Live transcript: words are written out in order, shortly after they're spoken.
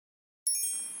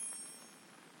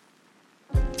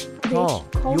Call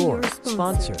your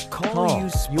sponsor. Call you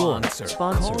sponsor.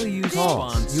 Call you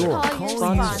sponsor.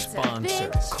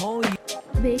 Call you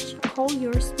Bitch, call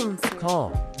your sponsor.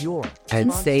 Call your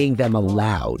And saying them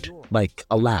aloud, like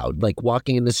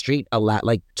walking in the street aloud,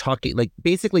 like talking, like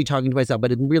basically talking to myself,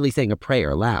 but really saying a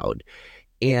prayer aloud.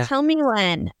 And Tell me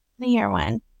when. Let me hear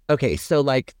when. okay, so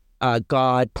like,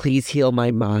 God, please heal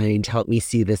my mind. Help me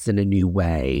see this in a new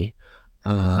way.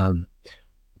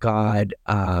 God,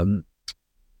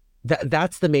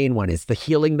 that's the main one, is the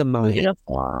healing the mind.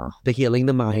 Beautiful. The healing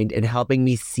the mind and helping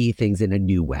me see things in a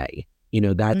new way. You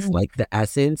know, that's like the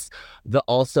essence. The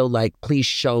also like, please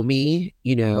show me,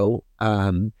 you know,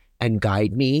 and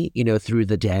guide me, you know, through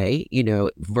the day, you know,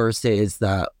 versus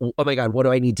the, oh my God, what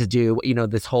do I need to do? You know,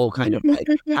 this whole kind of like,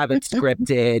 have it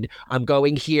scripted. I'm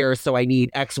going here, so I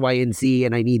need X, Y, and Z,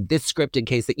 and I need this script in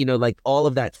case that, you know, like all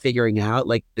of that figuring out,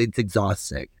 like it's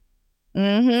exhausting.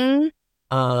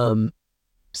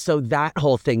 So that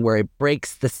whole thing where it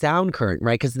breaks the sound current,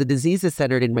 right? Because the disease is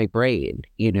centered in my brain,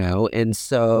 you know? And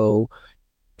so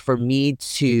for me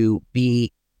to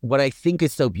be, what I think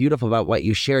is so beautiful about what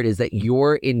you shared is that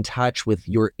you're in touch with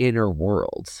your inner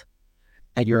world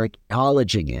and you're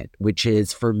acknowledging it, which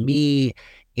is for me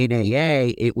in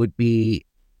AA,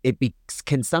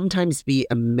 can sometimes be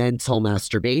a mental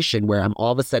masturbation where I'm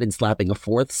all of a sudden slapping a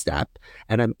fourth step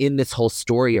and I'm in this whole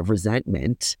story of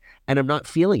resentment and I'm not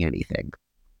feeling anything.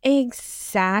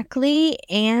 Exactly.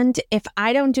 And if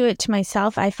I don't do it to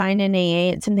myself, I find in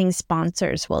AA it's something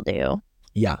sponsors will do.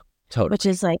 Yeah, totally. Which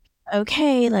is like,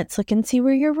 okay, let's look and see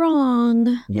where you're wrong.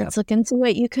 Yep. Let's look and see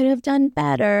what you could have done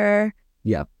better.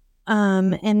 Yeah.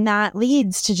 And that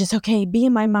leads to just, okay, be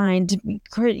in my mind,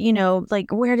 you know,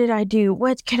 like, where did I do?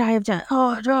 What could I have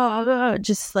done?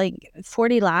 Just like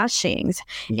 40 lashings.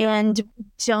 Yeah. And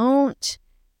don't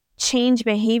change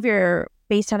behavior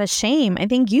based out of shame. I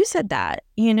think you said that,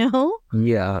 you know?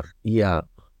 Yeah.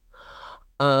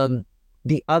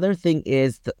 The other thing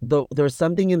is, there's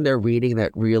something in their reading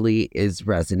that really is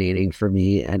resonating for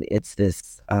me, and it's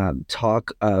this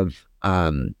talk of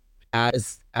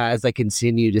as I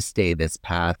continue to stay this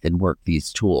path and work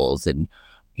these tools and,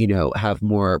 you know,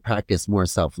 practice more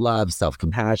self-love,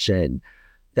 self-compassion,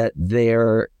 that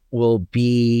there will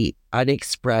be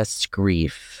unexpressed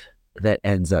grief that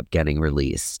ends up getting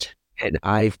released. And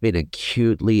I've been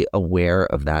acutely aware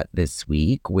of that this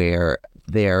week, where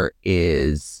there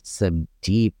is some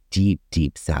deep, deep,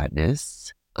 deep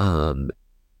sadness.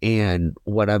 And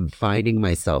what I'm finding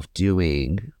myself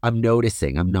doing, I'm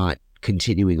noticing, I'm not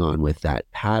continuing on with that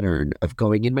pattern of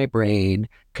going in my brain,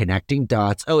 connecting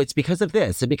dots. Oh, it's because of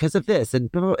this and because of this.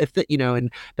 And if the, you know,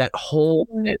 and that whole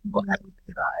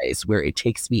exercise where it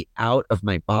takes me out of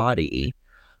my body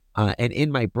and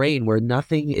in my brain where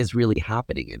nothing is really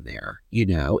happening in there. You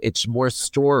know, it's more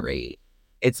story.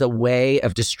 It's a way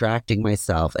of distracting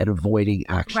myself and avoiding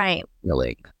actually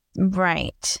feeling.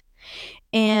 Right.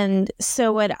 And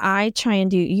so what I try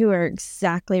and do, you are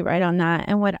exactly right on that.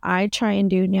 And what I try and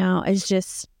do now is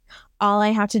just, all I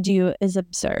have to do is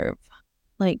observe.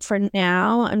 Like for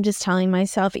now, I'm just telling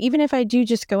myself, even if I do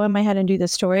just go in my head and do the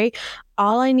story,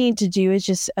 all I need to do is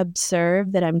just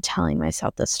observe that I'm telling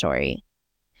myself the story.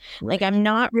 Right. Like I'm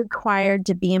not required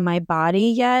to be in my body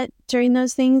yet during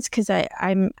those things because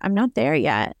I'm not there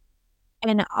yet.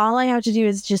 And all I have to do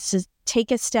is just to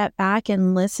take a step back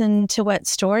and listen to what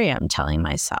story I'm telling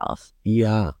myself.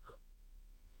 Yeah.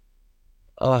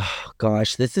 Oh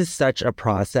gosh, this is such a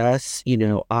process. You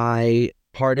know,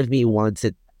 part of me wants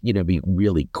it, you know, be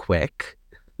really quick.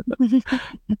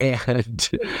 And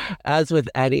as with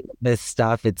any of this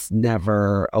stuff, it's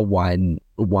never a one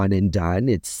and done.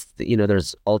 It's, you know,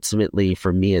 there's ultimately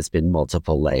for me has been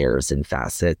multiple layers and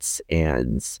facets,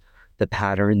 and the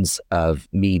patterns of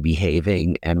me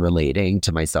behaving and relating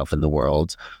to myself in the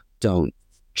world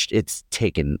it's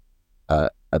taken a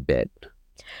bit.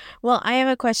 Well, I have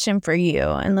a question for you,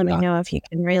 and let me know if you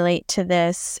can relate to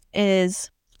this, is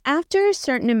after a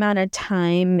certain amount of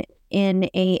time in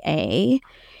AA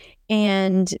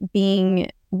and being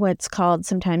what's called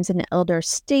sometimes an elder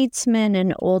statesman,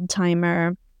 an old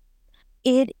timer,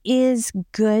 it is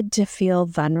good to feel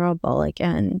vulnerable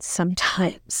again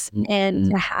sometimes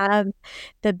and to have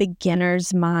the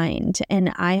beginner's mind.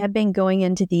 And I have been going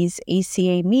into these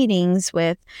ACA meetings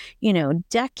with, you know,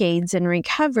 decades in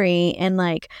recovery and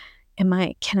like,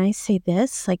 can I say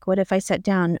this? Like, what if I sat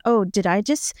down? Oh, did I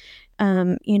just,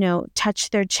 you know, touch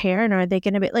their chair, and are they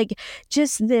going to be like,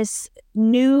 just this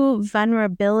new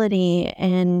vulnerability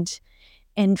and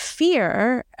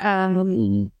fear,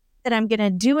 that I'm going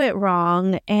to do it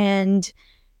wrong. And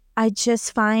I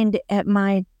just find at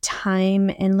my time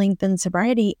and length in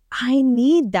sobriety, I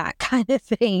need that kind of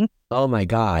thing. Oh my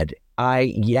God.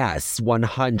 Yes,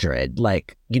 100.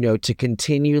 Like, to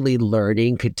continually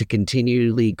learning, to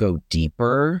continually go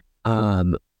deeper.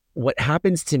 What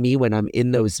happens to me when I'm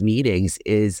in those meetings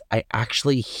is I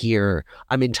actually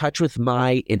I'm in touch with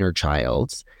my inner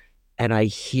child, and I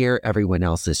hear everyone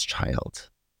else's child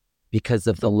because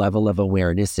of the level of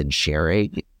awareness and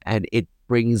sharing. And it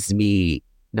brings me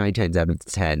 9 times out of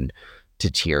 10 to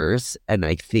tears. And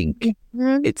I think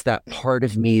it's that part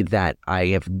of me that I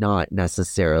have not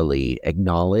necessarily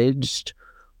acknowledged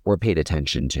or paid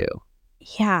attention to.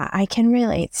 Yeah, I can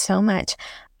relate so much.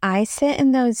 I sit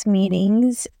in those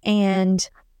meetings and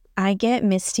I get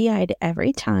misty-eyed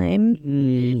every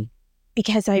time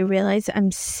because I realize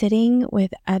I'm sitting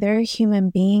with other human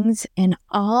beings and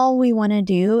all we want to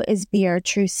do is be our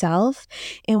true self.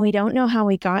 And we don't know how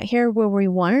we got here where we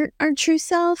weren't our true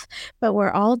self, but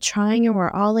we're all trying and we're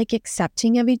all like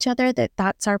accepting of each other that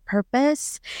that's our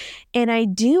purpose. And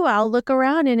I'll look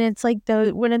around and it's like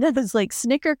one of those like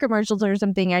Snicker commercials or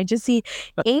something. I just see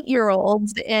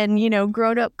 8-year-olds in,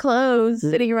 grown up clothes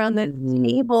sitting around the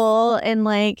table and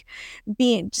like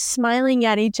smiling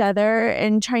at each other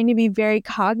and trying to be very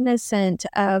cognizant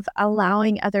of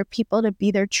allowing other people to be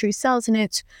their true selves. And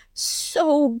it's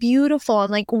so beautiful.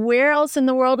 I'm like, where else in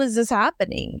the world is this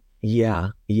happening? Yeah.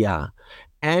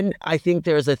 And I think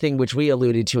there's a thing which we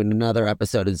alluded to in another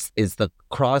episode is the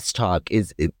crosstalk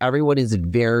everyone is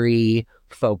very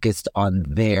focused on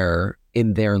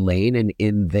in their lane and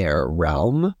in their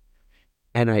realm.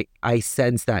 And I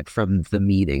sense that from the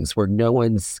meetings where no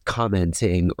one's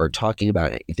commenting or talking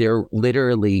about it. They're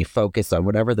literally focused on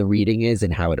whatever the reading is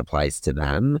and how it applies to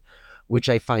them, which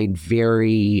I find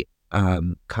very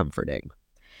comforting.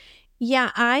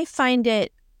 Yeah, I find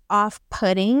it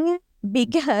off-putting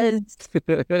because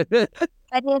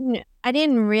I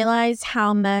didn't realize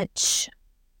how much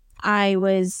I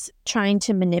was trying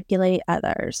to manipulate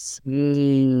others.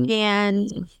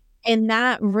 And in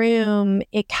that room,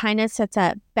 it kind of sets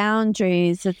up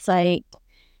boundaries. It's like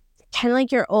kind of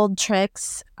like your old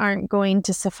tricks aren't going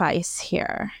to suffice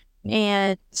here.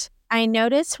 And I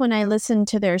noticed when I listened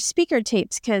to their speaker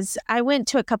tapes, because I went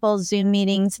to a couple of Zoom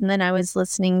meetings and then I was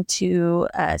listening to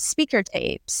speaker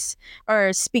tapes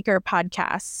or speaker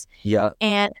podcasts. Yeah.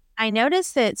 And I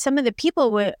noticed that some of the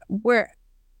people were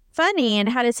funny and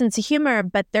had a sense of humor,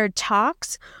 but their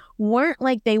talks weren't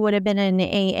like they would have been in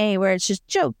AA, where it's just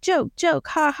joke,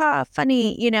 ha ha,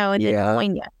 funny, and then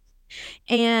poignant.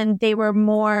 And there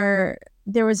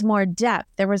was more depth,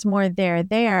 there was more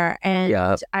there.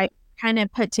 And I kind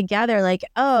of put together like,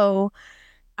 oh,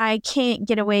 I can't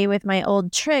get away with my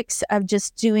old tricks of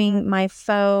just doing my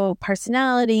faux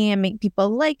personality and make people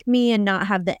like me and not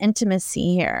have the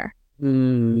intimacy here.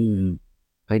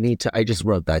 I just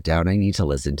wrote that down. I need to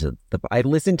listen to I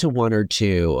listened to 1 or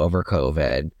 2 over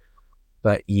COVID,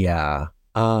 but yeah.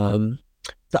 The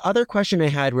other question I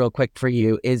had real quick for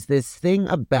you is this thing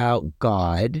about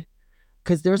God,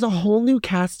 because there's a whole new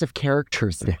cast of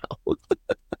characters now.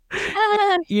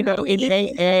 In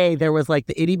AA, there was like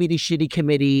the itty bitty shitty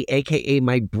committee, aka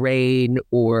my brain,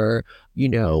 or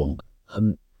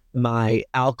my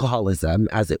alcoholism,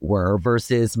 as it were,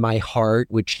 versus my heart,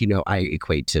 which I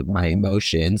equate to my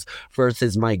emotions,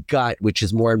 versus my gut, which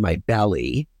is more in my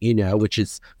belly, which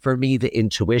is for me the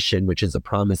intuition, which is a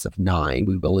promise of 9.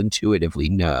 We will intuitively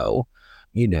know.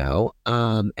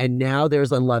 And now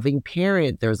there's a loving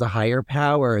parent, there's a higher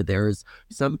power, there's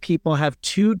some people have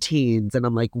 2 teens, and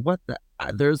I'm like, what the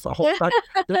there's a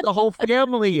whole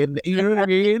family, and you know what I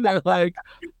mean? They're like,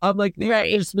 I'm like,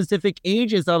 there's specific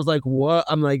ages. I was like, what?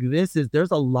 I'm like,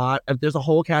 there's a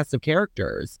whole cast of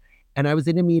characters. And I was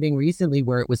in a meeting recently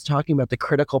where it was talking about the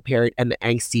critical parent and the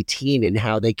angsty teen and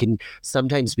how they can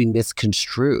sometimes be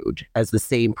misconstrued as the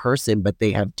same person, but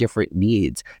they have different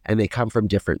needs and they come from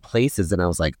different places. And I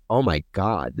was like, oh my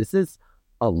God, this is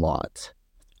a lot.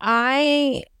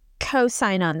 I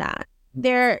co-sign on that.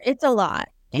 It's a lot.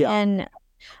 Yeah. And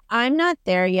I'm not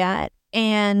there yet.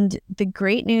 And the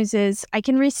great news is I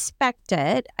can respect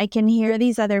it. I can hear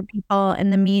these other people in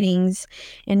the meetings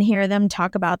and hear them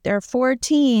talk about their 4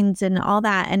 teens and all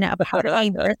that. And a part of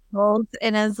me bristles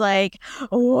and is like,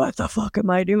 what the fuck am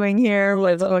I doing here?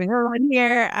 What's going on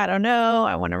here? I don't know.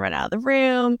 I want to run out of the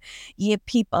room. You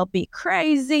people be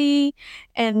crazy.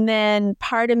 And then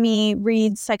part of me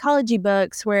reads psychology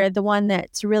books where the one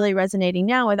that's really resonating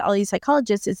now with all these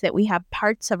psychologists is that we have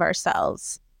parts of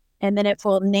ourselves And then it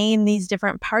will name these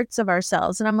different parts of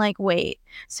ourselves. And I'm like, wait,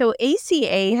 so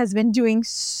ACA has been doing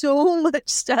so much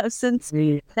stuff since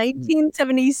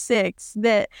 1976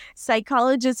 that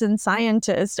psychologists and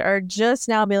scientists are just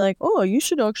now be like, oh, you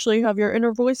should actually have your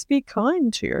inner voice be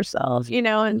kind to yourself,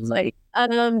 and it's like,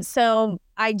 so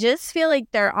I just feel like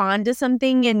they're on to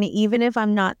something. And even if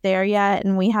I'm not there yet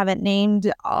and we haven't named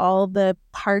all the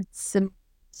parts and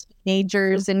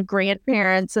teenagers and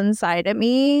grandparents inside of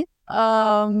me,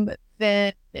 then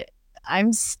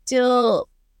I'm still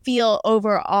feel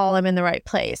overall I'm in the right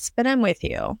place. But I'm with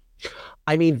you.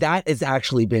 I mean, that has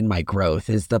actually been my growth,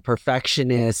 is the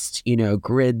perfectionist,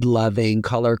 grid loving,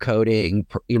 color coding,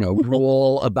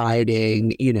 rule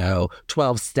abiding,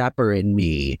 12 stepper in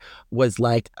me was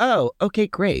like, oh, okay,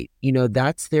 great.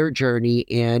 That's their journey.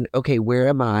 And okay, where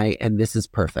am I? And this is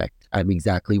perfect. I'm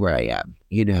exactly where I am,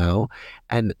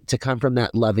 and to come from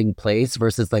that loving place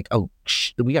versus like, oh,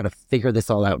 we got to figure this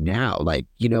all out now. Like,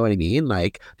 you know what I mean?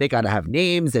 Like they got to have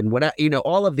names and what,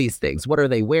 all of these things. What are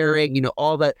they wearing?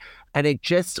 All that. And it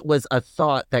just was a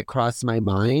thought that crossed my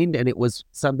mind, and it was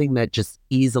something that just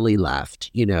easily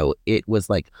left. It was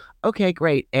like, okay,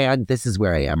 great. And this is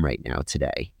where I am right now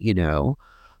today,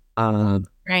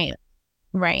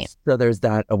 Right. So there's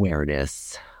that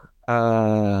awareness.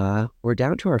 We're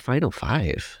down to our final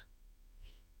 5.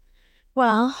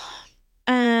 Well,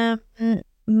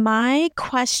 my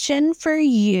question for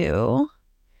you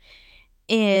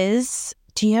is,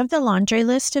 do you have the laundry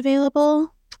list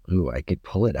available? Ooh, I could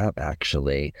pull it up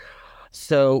actually.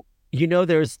 So,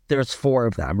 there's 4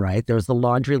 of them, right? There's the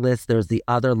laundry list, there's the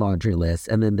other laundry list,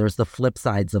 and then there's the flip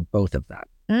sides of both of them.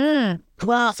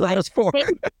 Well, so there's 4.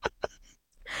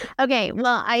 Okay,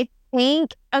 well, I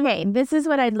think, this is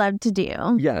what I'd love to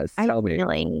do. Yes, tell me.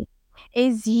 Really,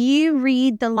 is you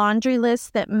read the laundry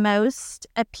list that most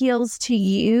appeals to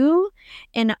you,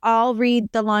 and I'll read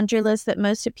the laundry list that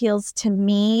most appeals to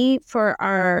me for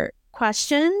our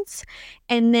questions,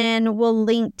 and then we'll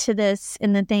link to this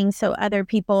in the thing so other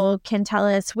people can tell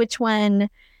us which one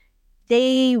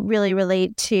they really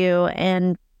relate to.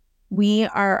 And we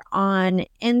are on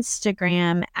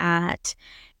Instagram at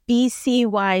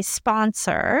BCY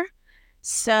Sponsor.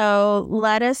 So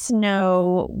let us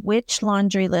know which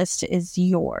laundry list is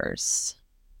yours.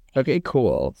 Okay,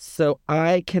 cool. So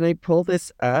can I pull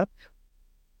this up?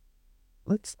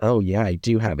 Oh yeah, I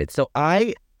do have it. So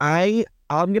I'm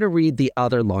going to read the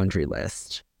other laundry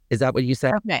list. Is that what you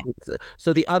said? Okay.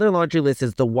 So the other laundry list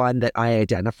is the one that I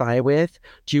identify with.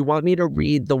 Do you want me to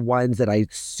read the ones that I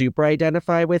super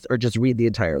identify with, or just read the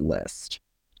entire list?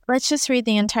 Let's just read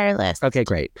the entire list. Okay,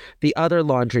 great. The other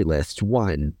laundry list.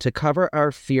 1, to cover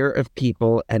our fear of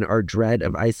people and our dread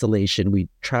of isolation, we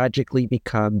tragically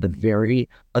become the very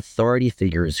authority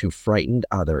figures who frightened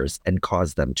others and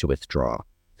caused them to withdraw.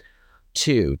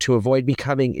 2, to avoid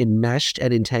becoming enmeshed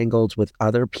and entangled with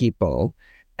other people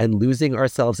and losing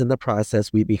ourselves in the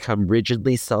process, we become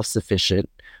rigidly self-sufficient.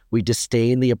 We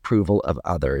disdain the approval of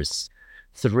others.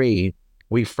 3,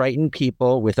 we frighten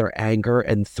people with our anger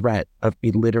and threat of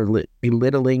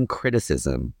belittling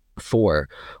criticism. 4,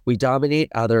 we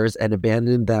dominate others and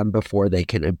abandon them before they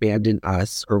can abandon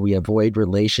us, or we avoid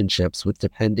relationships with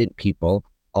dependent people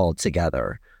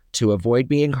altogether. To avoid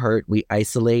being hurt, we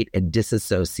isolate and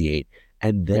disassociate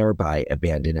and thereby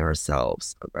abandon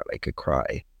ourselves. Oh God, I could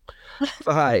cry.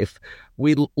 5,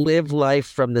 we live life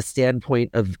from the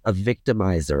standpoint of a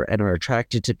victimizer and are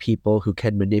attracted to people who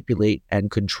can manipulate and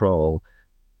control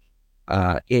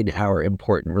in our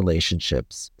important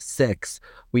relationships. 6,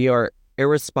 we are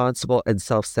irresponsible and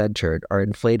self-centered. Our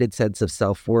inflated sense of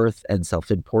self-worth and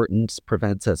self-importance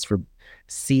prevents us from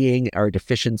seeing our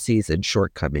deficiencies and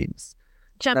shortcomings.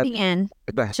 Jumping,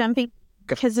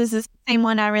 because this is the same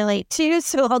one I relate to,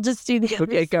 so I'll just do the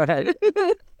Okay, go ahead.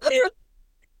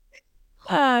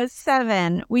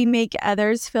 7, we make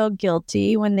others feel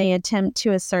guilty when they attempt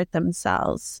to assert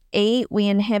themselves. 8, we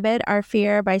inhibit our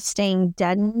fear by staying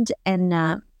deadened and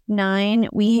numb. 9,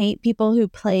 we hate people who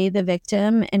play the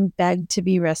victim and beg to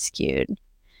be rescued.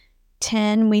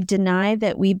 10, we deny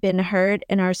that we've been hurt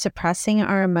and are suppressing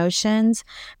our emotions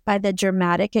by the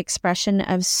dramatic expression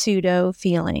of pseudo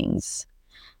feelings.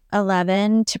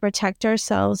 11, to protect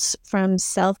ourselves from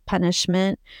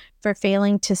self-punishment for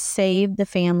failing to save the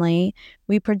family,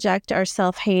 we project our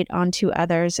self-hate onto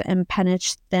others and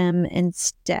punish them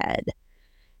instead.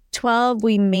 12,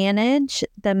 we manage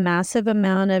the massive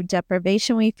amount of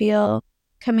deprivation we feel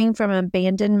coming from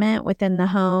abandonment within the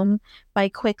home by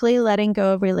quickly letting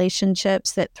go of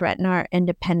relationships that threaten our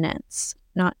independence,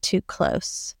 not too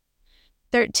close.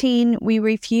 13, we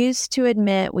refuse to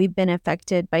admit we've been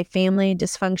affected by family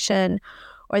dysfunction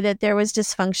or that there was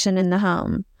dysfunction in the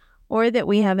home. or that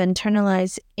we have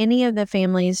internalized any of the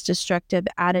family's destructive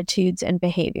attitudes and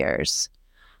behaviors.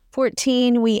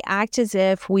 14, we act as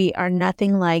if we are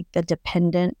nothing like the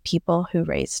dependent people who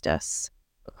raised us.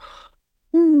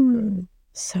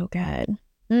 So good.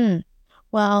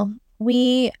 Well,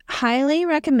 we highly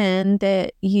recommend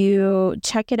that you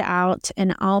check it out,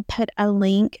 and I'll put a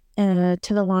link to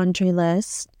the laundry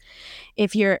list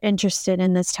if you're interested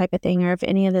in this type of thing or if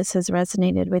any of this has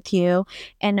resonated with you.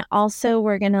 And also,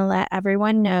 we're going to let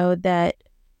everyone know that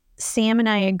Sam and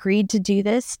I agreed to do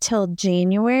this till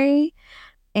January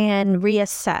and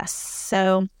reassess.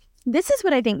 So this is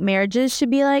what I think marriages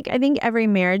should be like. I think every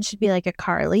marriage should be like a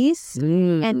car lease,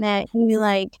 and that you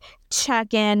like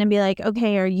check in and be like,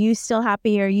 okay, are you still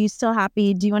happy? Are you still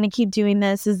happy? Do you want to keep doing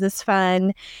this? Is this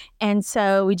fun? And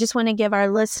so we just want to give our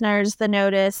listeners the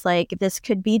notice, like this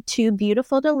could be too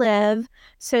beautiful to live.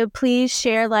 So please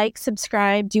share, like,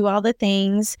 subscribe, do all the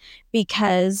things,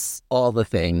 because all the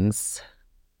things.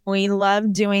 We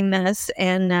love doing this,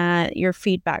 and your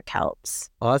feedback helps.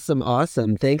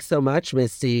 Awesome. Thanks so much,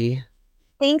 Misty.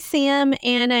 Thanks, Sam.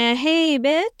 And hey,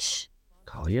 bitch.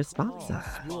 Call your sponsor.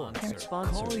 Call your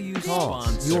Sponsor.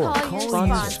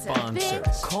 sponsor.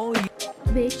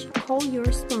 Bitch, call your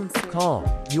sponsor.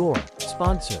 Call your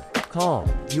sponsor. Call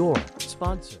your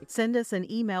sponsor. Send us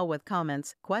an email with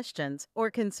comments, questions, or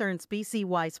concerns,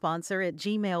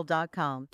 bcysponsor@gmail.com.